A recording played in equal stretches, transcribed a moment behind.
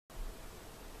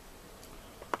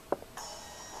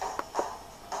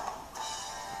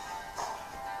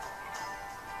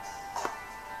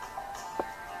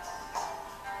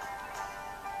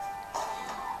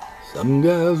Some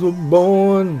guys were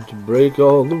born to break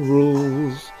all the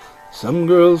rules. Some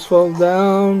girls fall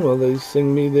down while they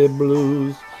sing me their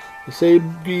blues. They say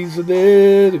bees are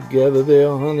there to gather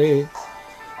their honey.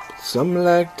 But some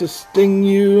like to sting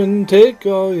you and take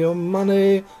all your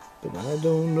money. But I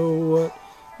don't know what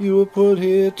you were put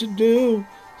here to do,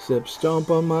 except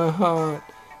stomp on my heart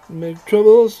and make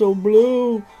trouble so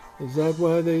blue. Is that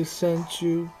why they sent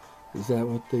you? Is that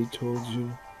what they told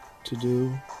you to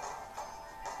do?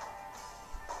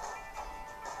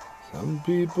 Some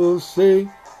people say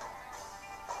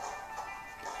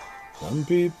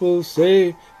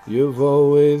you've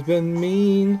always been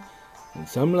mean, and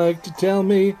some like to tell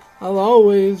me I'll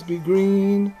always be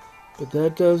green. But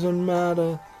that doesn't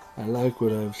matter, I like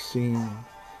what I've seen.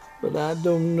 But I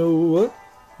don't know what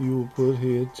you were put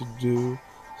here to do,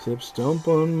 except stomp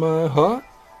on my heart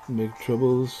and make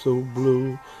trouble so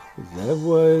blue. Is that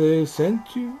why they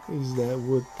sent you? Is that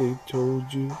what they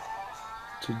told you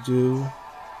to do?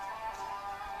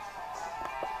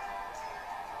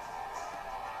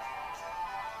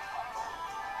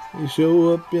 You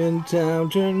show up in town,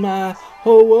 turn my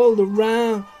whole world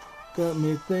around. Got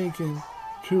me thinking,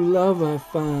 true love I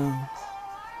found.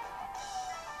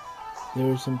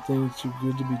 There are some things too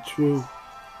good to be true.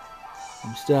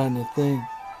 I'm starting to think,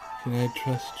 can I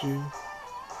trust you?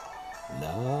 And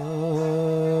I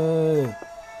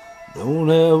don't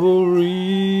have a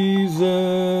reason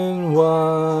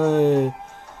why.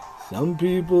 Some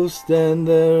people stand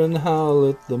there and howl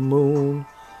at the moon,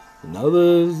 and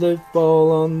others they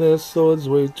fall on their swords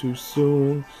way too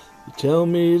soon. You tell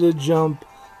me to jump,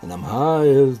 and I'm high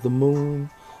as the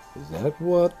moon. Is that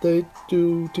what they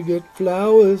do to get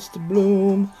flowers to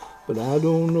bloom? But I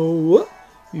don't know what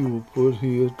you were put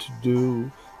here to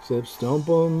do, except stomp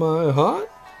on my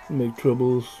heart and make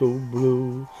trouble so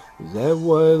blue. Is that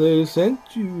why they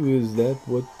sent you? Is that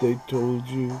what they told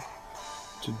you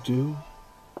to do?